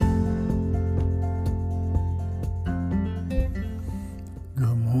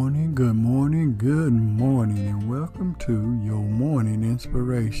Good morning and welcome to your morning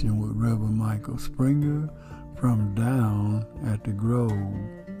inspiration with Reverend Michael Springer from down at the Grove.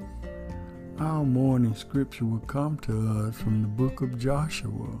 Our morning scripture will come to us from the book of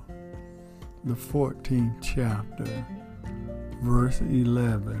Joshua, the 14th chapter, verse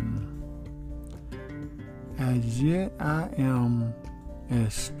 11. As yet I am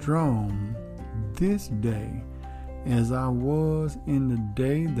as strong this day as I was in the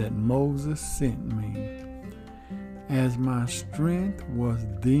day that Moses sent me. As my strength was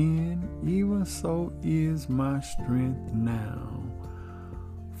then, even so is my strength now,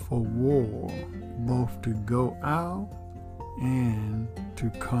 for war, both to go out and to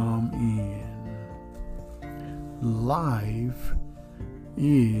come in. Life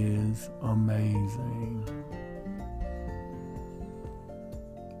is amazing.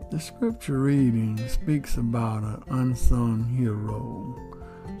 The scripture reading speaks about an unsung hero,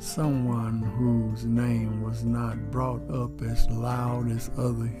 someone whose name was not brought up as loud as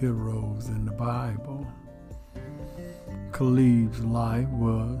other heroes in the Bible. Caleb's life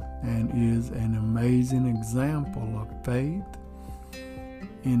was and is an amazing example of faith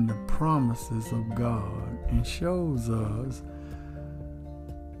in the promises of God and shows us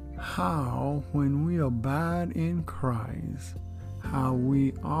how, when we abide in Christ, how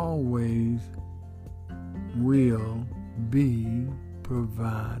we always will be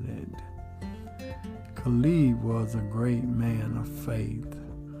provided. Caleb was a great man of faith.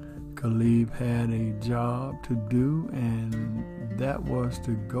 Caleb had a job to do, and that was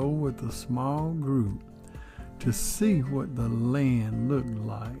to go with a small group to see what the land looked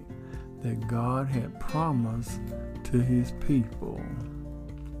like that God had promised to his people.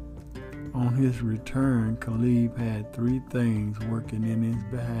 On his return, Caleb had three things working in his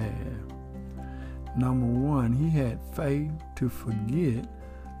behalf. Number one, he had faith to forget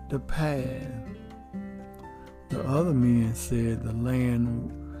the past. The other men said the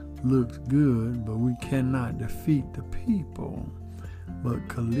land looks good, but we cannot defeat the people. But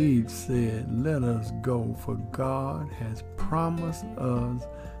Caleb said, let us go, for God has promised us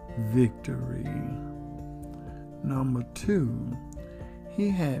victory. Number two, he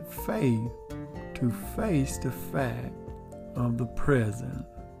had faith to face the fact of the present.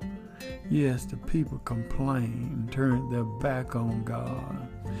 Yes, the people complained, turned their back on God.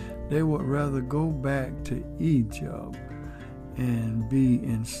 They would rather go back to Egypt and be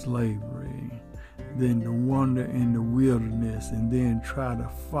in slavery than to wander in the wilderness and then try to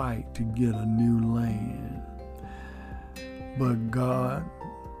fight to get a new land. But God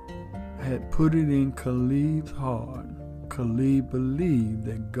had put it in Caleb's heart. Caleb believed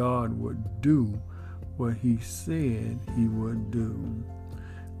that God would do what he said he would do.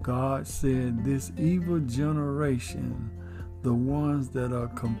 God said, this evil generation, the ones that are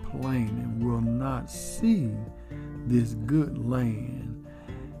complaining, will not see this good land.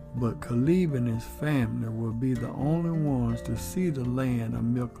 But Caleb and his family will be the only ones to see the land of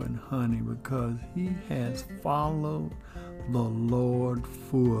milk and honey, because he has followed the Lord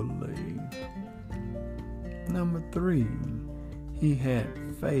fully. Number three, he had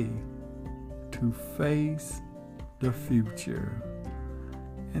faith to face the future.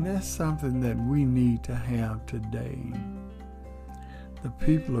 And that's something that we need to have today. The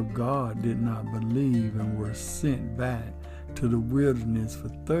people of God did not believe and were sent back to the wilderness for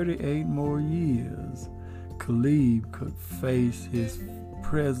 38 more years. Caleb could face his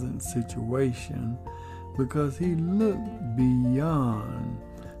present situation because he looked beyond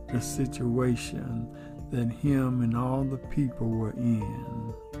the situation that him and all the people were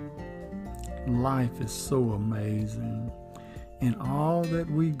in. Life is so amazing. In all that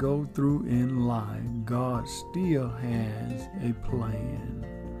we go through in life, God still has a plan.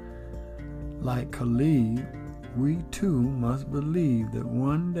 Like Caleb, we too must believe that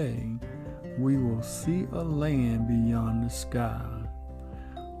one day we will see a land beyond the sky.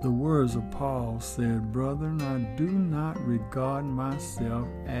 The words of Paul said, brethren, I do not regard myself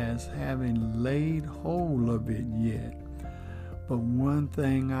as having laid hold of it yet. But one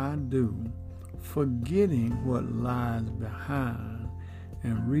thing I do, forgetting what lies behind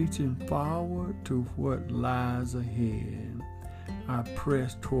and reaching forward to what lies ahead, I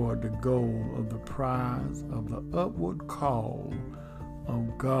press toward the goal of the prize of the upward call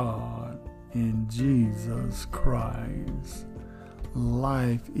of God in Jesus Christ.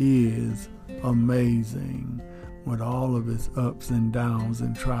 Life is amazing with all of its ups and downs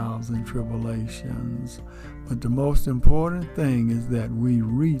and trials and tribulations. But the most important thing is that we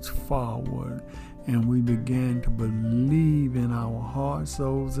reach forward and we begin to believe in our heart,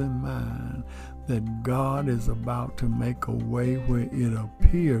 souls, and mind that God is about to make a way where it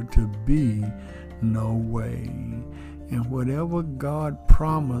appeared to be no way. And whatever God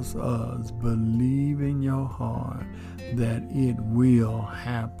promised us, believe in your heart that it will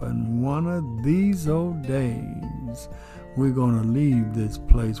happen. One of these old days, we're going to leave this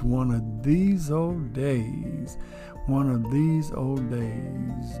place. One of these old days,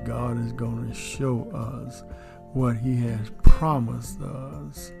 God is going to show us what he has promised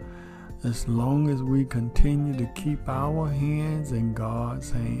us. As long as we continue to keep our hands in God's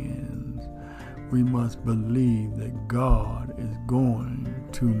hands, we must believe that God is going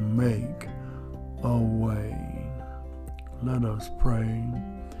to make a way. Let us pray.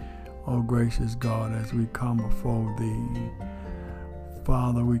 Oh, gracious God, as we come before thee,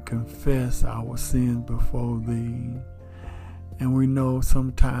 Father, we confess our sins before thee. And we know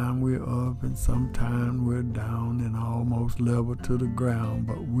sometime we're up and sometime we're down and almost level to the ground.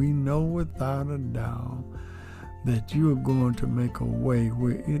 But we know without a doubt that you are going to make a way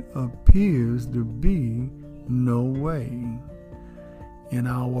where it appears to be no way. In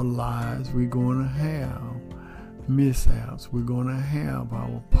our lives, we're going to have mishaps. We're going to have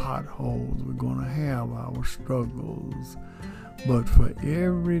our potholes. We're going to have our struggles. But for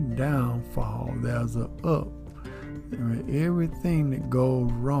every downfall, there's a up. Everything that goes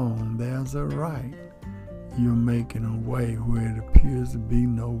wrong, there's a right. You're making a way where it appears to be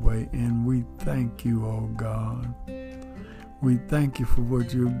no way, and we thank you, oh God. We thank you for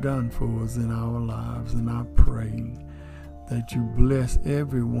what you've done for us in our lives, and I pray that you bless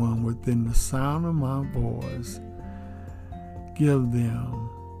everyone within the sound of my voice. Give them,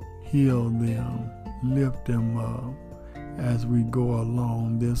 heal them, lift them up as we go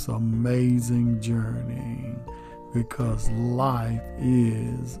along this amazing journey, because life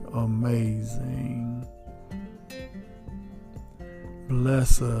is amazing.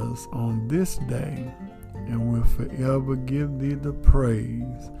 Bless us on this day, and we'll forever give thee the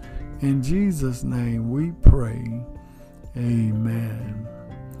praise. In Jesus' name we pray. Amen.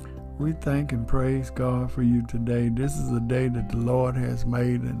 We thank and praise God for you today. This is a day that the Lord has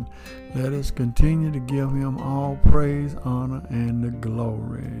made, and let us continue to give him all praise, honor, and the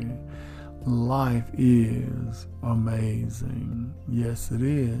glory. Life is amazing. Yes, it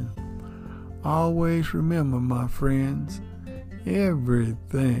is. Always remember, my friends,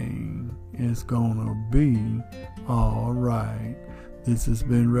 everything is gonna be all right. This has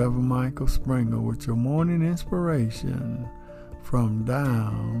been Reverend Michael Springer with your morning inspiration from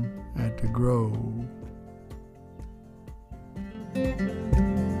down at the Grove.